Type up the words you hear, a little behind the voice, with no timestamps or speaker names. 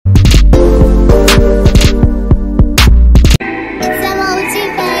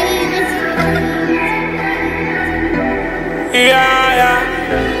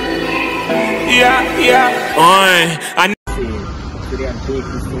I today I'm doing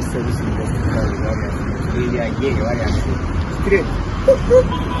Christian service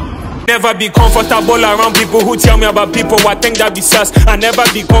never be comfortable around people who tell me about people I think that be sus. I never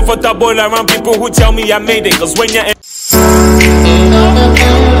be comfortable around people who tell me I made it. Cause when you're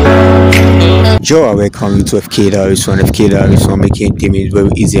Joe, I welcome you to FK making things very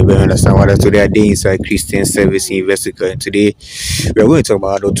easy and very understand what today I day inside Christian Service Investigator. And today we are going to talk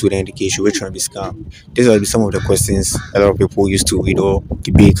about adulthood and education, which one be scam. These are some of the questions a lot of people used to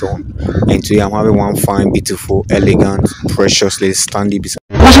debate on. And today I'm having one fine, beautiful, elegant, precious lady standing beside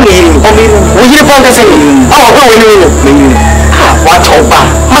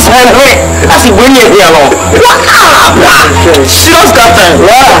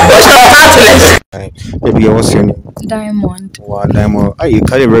Baby, what's your name? Diamond. Wow, Diamond. Oh, you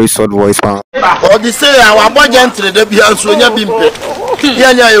carry a very short voice, man. Oh, they say our budget to the behind so you bimpe.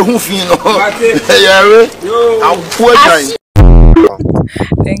 Yeah, who feel I'm poor guy.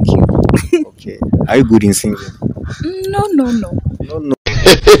 Thank you. Okay. Are you good in singing? No.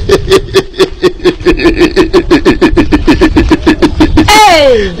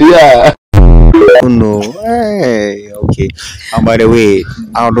 Hey! Yeah. Oh no. Hey, okay. And by the way,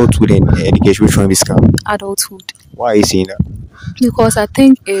 adulthood and education, which one is scam? Adulthood. Why are you saying that? Because I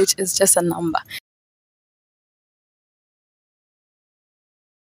think age is just a number.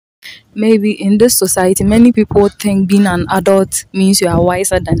 Maybe in this society, many people think being an adult means you are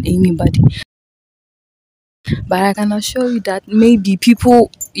wiser than anybody. But I can assure you that maybe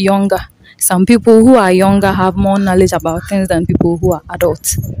some people who are younger have more knowledge about things than people who are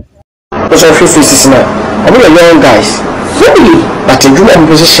adults. Because I feel faces now. I mean, young guys. Really? But in human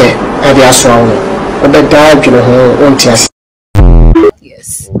position, I be strong. But the dad, won't yes.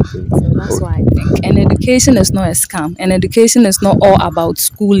 Yes. So that's why I think. And education is not a scam. And education is not all about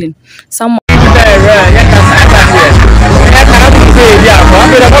schooling. Some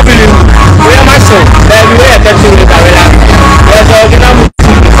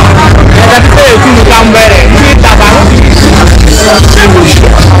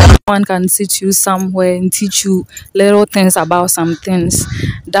one can sit you somewhere and teach you little things about some things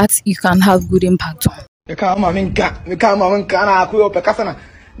that you can have good impact on. Hey,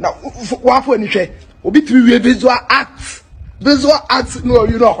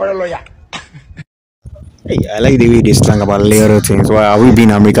 I like the way they slang about little things. Why have we been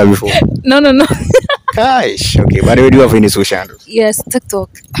in America before? No. Gosh, okay. By the way, do you have any social handles? Yes, TikTok,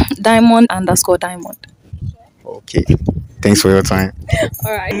 Diamond_Diamond. Okay. Thanks for your time.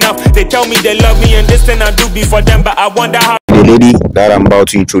 Alright. now they tell me they love me and this thing I do be for them, but I wonder how The lady that I'm about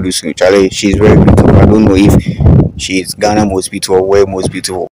to introduce you, Charlie, she's very beautiful. I don't know if she's Ghana most beautiful or where most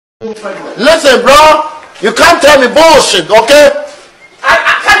beautiful. Listen, bro, you can't tell me bullshit, okay?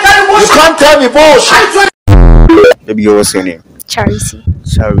 I can't tell you bullshit. You can't tell me bullshit. Baby, what's your name? Charity.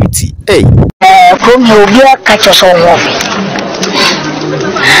 Charity. Hey. From you, catch us on one.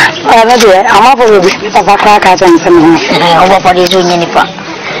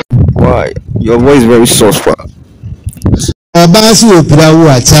 Why? Your voice is very soft.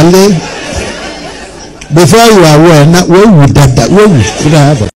 Before you are aware, not where would that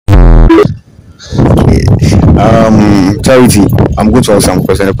Okay. Charity, I'm going to ask some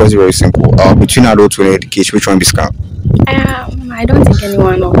questions. The question is very simple. Between adulthood and education, which one be scam? I don't think any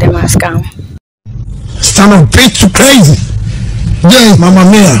one of them are scam. Son of bitch, you crazy. Yeah, Mama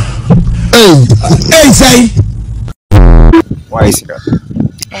Mia. Hey, say. Why is it that?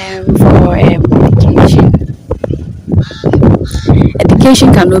 For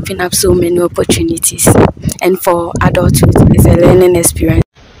education can open up so many opportunities, and for adulthood, it's a learning experience.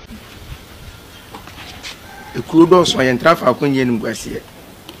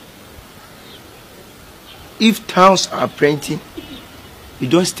 If towns are printing, you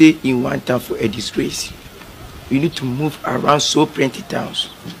don't stay in one town for a disgrace. You need to move around so plenty towns.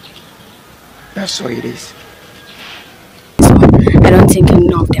 That's all it is. So I don't think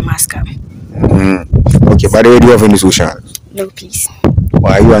any of them are scam. Okay, by the way, do you have any social? No, please.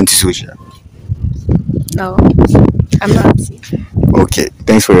 Why are you anti-social? No, I'm not. Okay,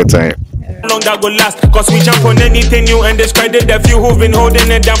 thanks for your time. long that go last, cause we jump on anything new and discredit the few who've been holding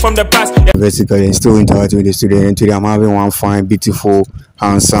it down from the past. Basically, still interacting with the student, and today I'm having one fine, beautiful,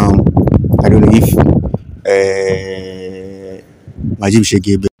 handsome, I don't know if Majim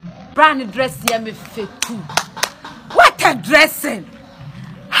Shege. Brand dress here me fit too. What a dressing!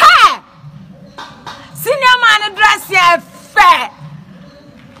 Hey! Senior man dress here fair.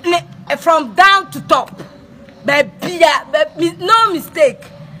 From down to top. Baby, no mistake.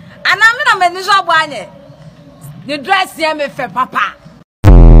 And I'm not a manager one. The dress here me fair, papa.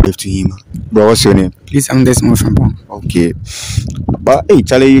 To him. Bro, what's your name? Please, I'm Desmond from Pong. Okay. But hey,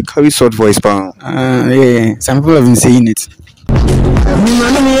 Charlie, you carry short voice, pal. Yeah. Some people have been saying it.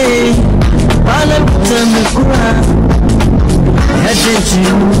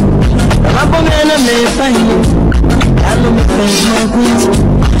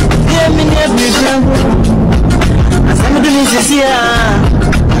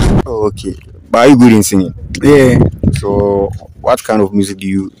 Oh, okay. But are you good in singing? Yeah. So, what kind of music do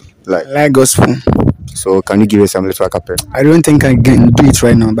you like? I like gospel. So, can you give us some little acapella? I don't think I can do it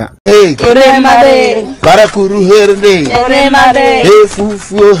right now, but. Hey, Barakuru Herde. Hey,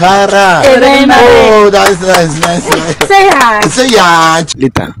 Fufu Hara. Oh, that's nice. Say hi. Say yeah.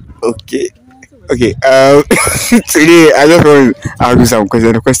 Later. Okay. Okay. Today I just want to ask you some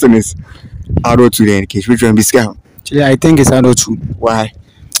questions. The question is, adulthood and education, which one be scam? Actually, I think it's adulthood. Why?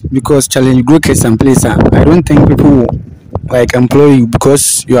 Because challenge you go get some place. I don't think people will, like employ you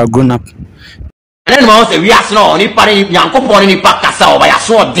because you are grown up. Then mo say we are no ni pare Yankopon ni pa kasa oba ya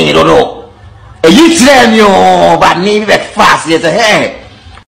so din dodo. E yi tire mi o but ni be fast yet hey.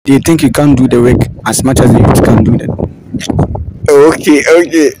 They think you can't do the work as much as you can do that. Okay.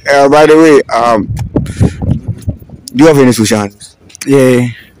 By the way, do you have any social handles? Yeah.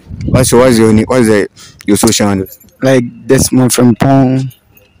 What's your name? What's your social handle? Like Desmond from Pong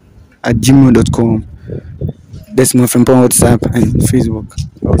at gmail.com. Desmond from Pong WhatsApp and Facebook.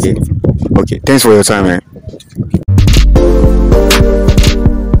 Okay. Thanks for your time, man.